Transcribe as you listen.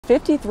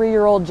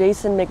53-year-old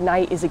Jason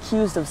McKnight is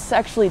accused of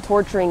sexually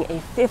torturing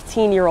a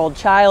 15-year-old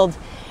child.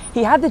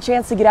 He had the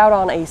chance to get out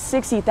on a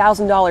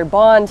 $60,000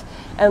 bond,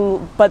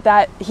 but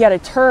that he had a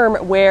term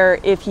where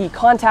if he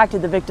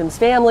contacted the victim's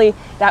family,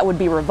 that would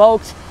be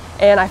revoked.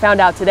 And I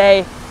found out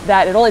today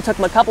that it only took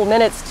him a couple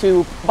minutes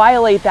to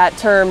violate that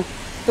term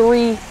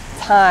 3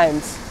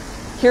 times.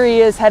 Here he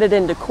is headed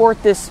into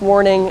court this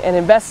morning. An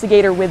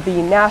investigator with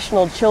the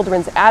National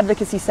Children's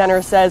Advocacy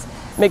Center says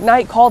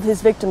McKnight called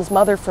his victim's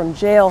mother from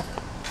jail.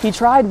 He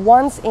tried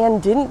once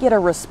and didn't get a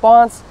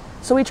response,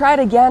 so he tried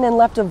again and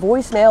left a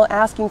voicemail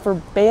asking for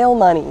bail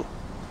money.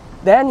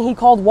 Then he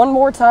called one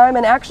more time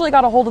and actually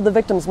got a hold of the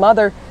victim's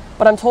mother,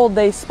 but I'm told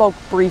they spoke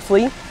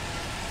briefly.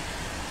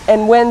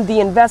 And when the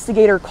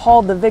investigator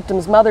called the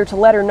victim's mother to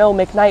let her know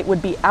McKnight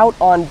would be out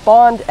on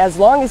bond as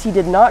long as he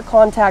did not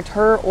contact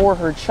her or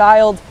her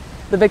child,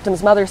 the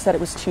victim's mother said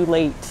it was too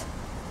late.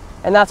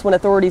 And that's when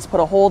authorities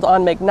put a hold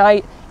on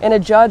McKnight and a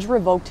judge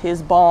revoked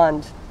his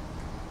bond.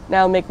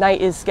 Now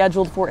McKnight is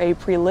scheduled for a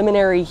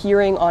preliminary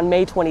hearing on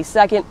May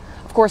 22nd.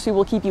 Of course, we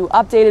will keep you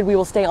updated. We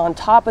will stay on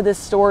top of this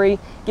story,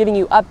 giving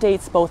you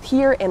updates both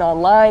here and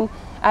online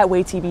at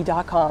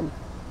waytv.com.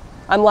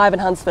 I'm live in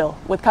Huntsville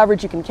with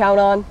coverage you can count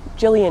on.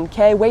 Jillian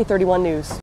Kay, Way 31 News.